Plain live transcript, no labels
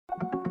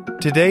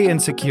Today in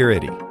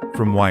Security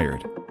from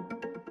Wired.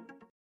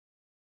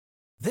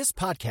 This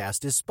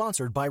podcast is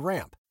sponsored by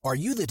Ramp. Are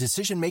you the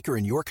decision maker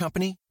in your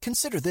company?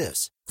 Consider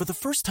this. For the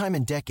first time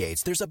in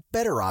decades, there's a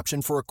better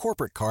option for a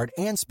corporate card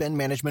and spend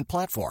management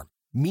platform.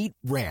 Meet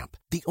Ramp,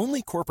 the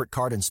only corporate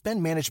card and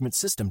spend management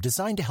system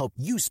designed to help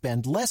you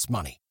spend less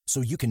money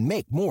so you can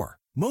make more.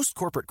 Most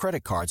corporate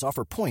credit cards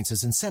offer points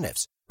as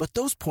incentives, but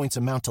those points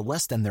amount to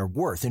less than their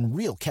worth in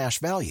real cash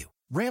value.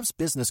 Ramp's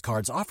business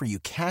cards offer you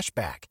cash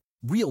back,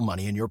 real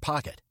money in your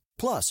pocket.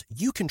 Plus,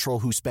 you control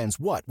who spends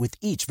what with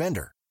each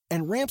vendor.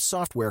 And Ramp's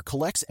software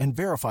collects and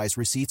verifies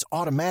receipts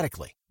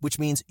automatically, which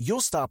means you'll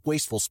stop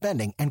wasteful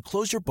spending and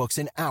close your books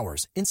in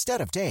hours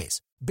instead of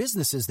days.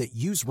 Businesses that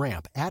use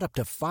Ramp add up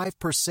to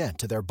 5%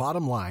 to their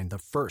bottom line the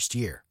first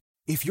year.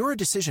 If you're a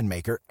decision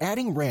maker,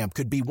 adding Ramp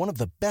could be one of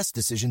the best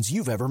decisions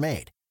you've ever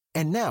made.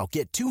 And now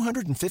get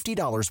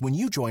 $250 when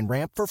you join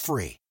Ramp for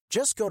free.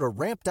 Just go to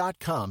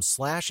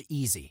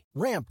ramp.com/easy.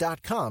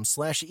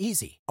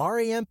 Ramp.com/easy.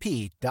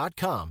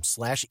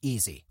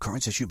 RAMP.com/easy.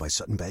 Cards issued by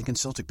Sutton Bank and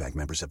Celtic Bank,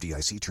 members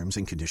FDIC. Terms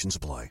and conditions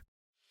apply.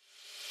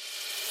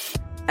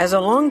 As a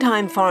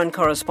longtime foreign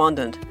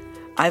correspondent,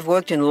 I've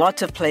worked in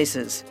lots of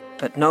places,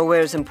 but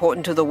nowhere as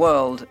important to the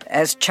world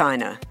as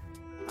China.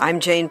 I'm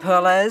Jane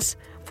Perlez,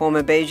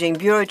 former Beijing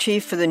bureau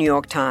chief for the New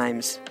York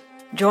Times.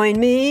 Join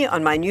me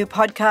on my new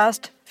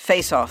podcast,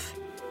 Face Off,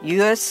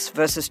 U.S.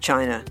 versus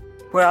China,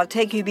 where I'll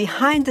take you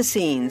behind the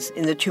scenes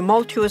in the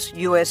tumultuous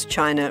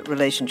U.S.-China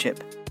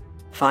relationship.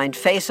 Find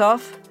Face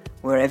Off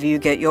wherever you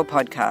get your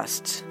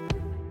podcasts.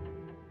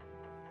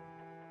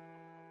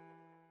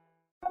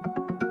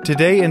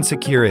 Today in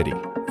Security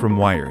from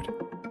Wired.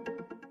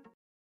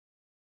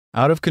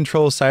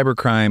 Out-of-control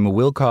cybercrime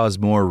will cause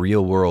more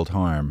real-world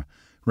harm.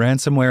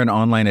 Ransomware and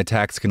online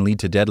attacks can lead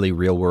to deadly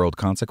real-world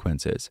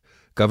consequences.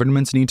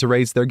 Governments need to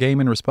raise their game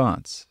in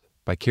response.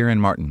 By Kieran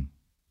Martin.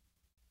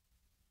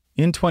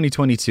 In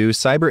 2022,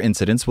 cyber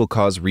incidents will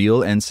cause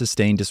real and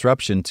sustained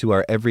disruption to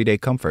our everyday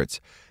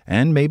comforts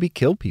and maybe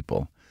kill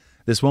people.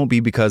 This won't be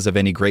because of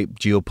any great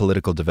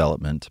geopolitical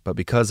development, but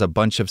because a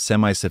bunch of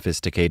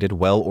semi-sophisticated,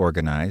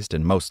 well-organized,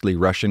 and mostly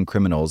Russian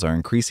criminals are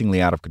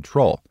increasingly out of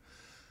control.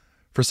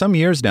 For some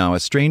years now, a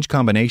strange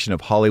combination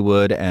of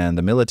Hollywood and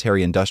the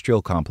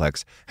military-industrial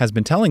complex has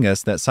been telling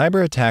us that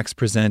cyber attacks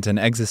present an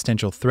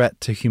existential threat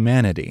to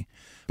humanity.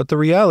 But the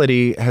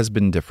reality has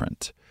been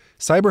different.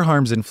 Cyber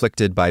harms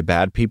inflicted by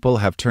bad people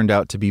have turned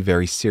out to be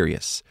very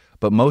serious,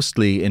 but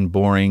mostly in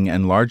boring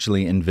and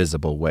largely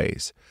invisible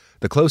ways.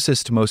 The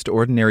closest most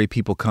ordinary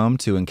people come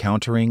to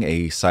encountering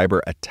a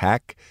cyber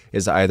attack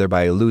is either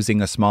by losing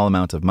a small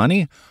amount of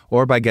money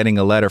or by getting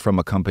a letter from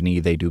a company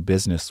they do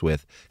business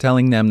with,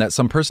 telling them that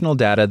some personal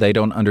data they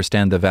don't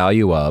understand the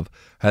value of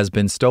has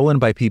been stolen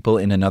by people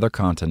in another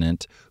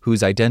continent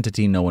whose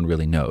identity no one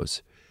really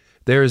knows.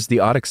 There's the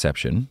odd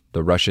exception.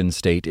 The Russian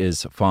state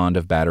is fond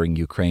of battering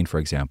Ukraine, for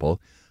example.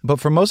 But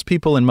for most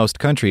people in most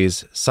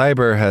countries,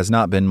 cyber has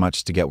not been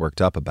much to get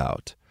worked up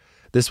about.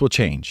 This will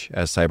change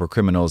as cyber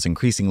criminals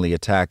increasingly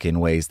attack in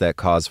ways that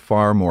cause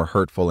far more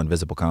hurtful and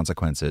visible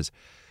consequences.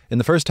 In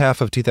the first half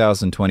of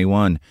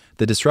 2021,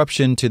 the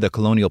disruption to the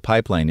Colonial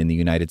Pipeline in the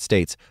United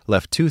States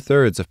left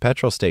 2/3 of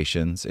petrol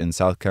stations in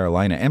South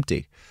Carolina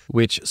empty,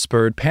 which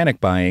spurred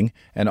panic buying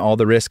and all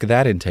the risk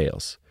that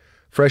entails.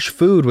 Fresh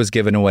food was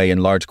given away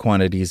in large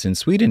quantities in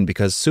Sweden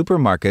because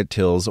supermarket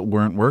tills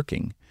weren't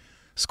working.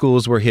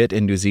 Schools were hit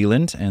in New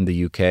Zealand and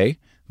the UK.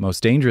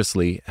 Most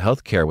dangerously,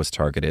 healthcare was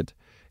targeted.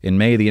 In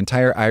May, the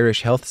entire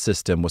Irish health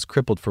system was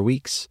crippled for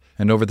weeks.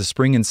 And over the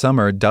spring and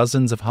summer,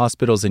 dozens of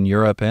hospitals in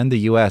Europe and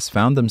the US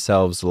found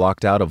themselves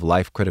locked out of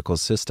life-critical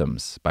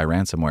systems by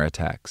ransomware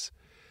attacks.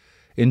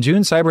 In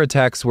June, cyber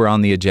attacks were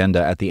on the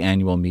agenda at the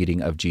annual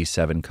meeting of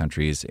G7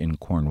 countries in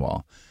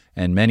Cornwall.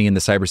 And many in the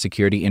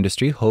cybersecurity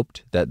industry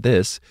hoped that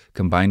this,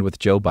 combined with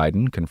Joe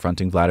Biden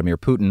confronting Vladimir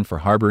Putin for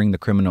harboring the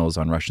criminals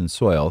on Russian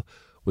soil,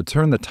 would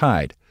turn the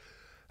tide.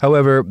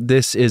 However,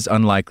 this is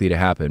unlikely to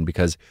happen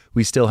because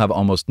we still have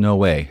almost no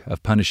way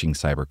of punishing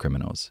cyber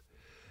criminals.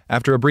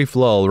 After a brief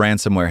lull,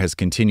 ransomware has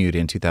continued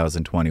in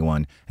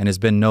 2021 and has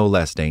been no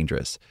less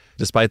dangerous.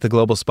 Despite the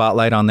global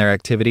spotlight on their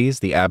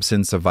activities, the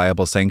absence of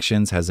viable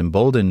sanctions has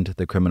emboldened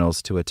the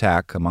criminals to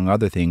attack, among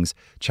other things,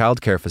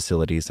 childcare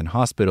facilities and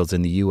hospitals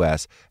in the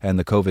U.S. and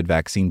the COVID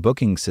vaccine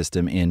booking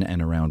system in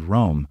and around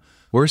Rome.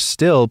 Worse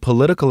still,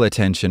 political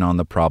attention on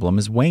the problem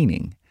is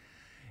waning.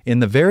 In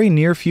the very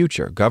near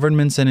future,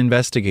 governments and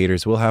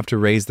investigators will have to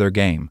raise their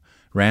game.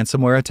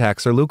 Ransomware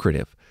attacks are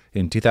lucrative.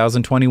 In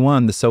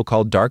 2021, the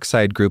so-called dark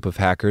side group of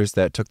hackers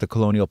that took the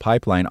Colonial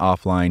Pipeline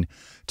offline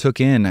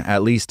took in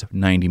at least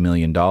 $90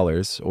 million,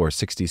 or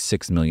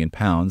 66 million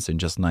pounds, in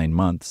just 9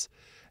 months.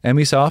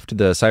 Emisoft,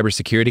 the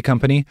cybersecurity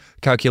company,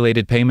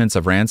 calculated payments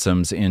of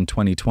ransoms in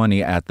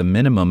 2020 at the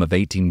minimum of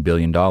 $18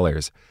 billion.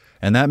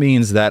 And that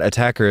means that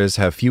attackers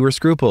have fewer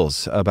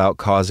scruples about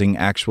causing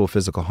actual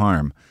physical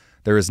harm.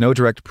 There is no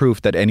direct proof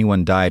that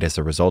anyone died as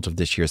a result of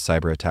this year's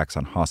cyber attacks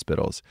on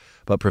hospitals,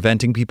 but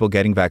preventing people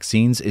getting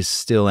vaccines is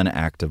still an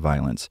act of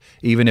violence,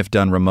 even if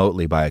done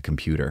remotely by a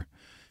computer.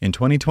 In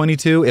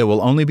 2022, it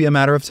will only be a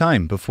matter of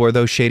time before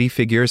those shady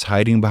figures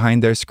hiding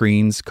behind their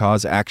screens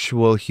cause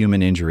actual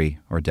human injury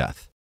or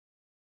death.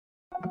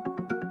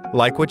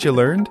 Like what you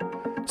learned?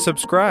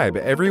 Subscribe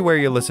everywhere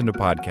you listen to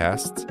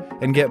podcasts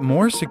and get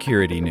more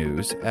security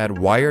news at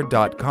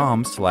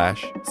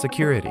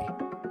wired.com/security.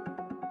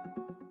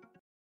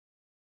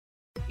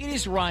 It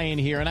is Ryan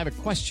here, and I have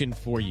a question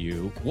for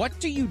you. What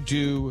do you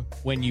do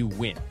when you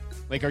win?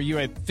 Like, are you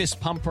a fist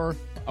pumper,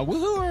 a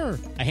woohooer,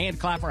 a hand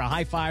clapper, a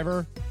high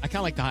fiver? I kind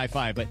of like the high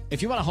five, but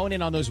if you want to hone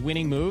in on those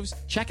winning moves,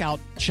 check out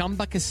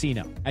Chumba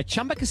Casino. At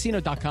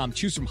ChumbaCasino.com,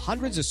 choose from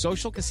hundreds of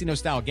social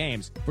casino-style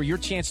games for your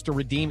chance to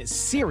redeem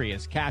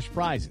serious cash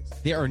prizes.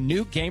 There are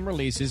new game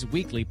releases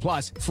weekly,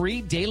 plus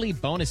free daily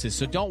bonuses.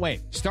 So don't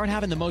wait. Start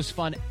having the most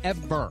fun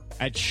ever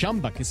at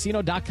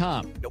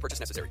ChumbaCasino.com. No purchase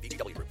necessary.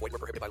 VGW Group. Void where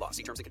prohibited by law.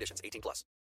 See terms and conditions. 18+.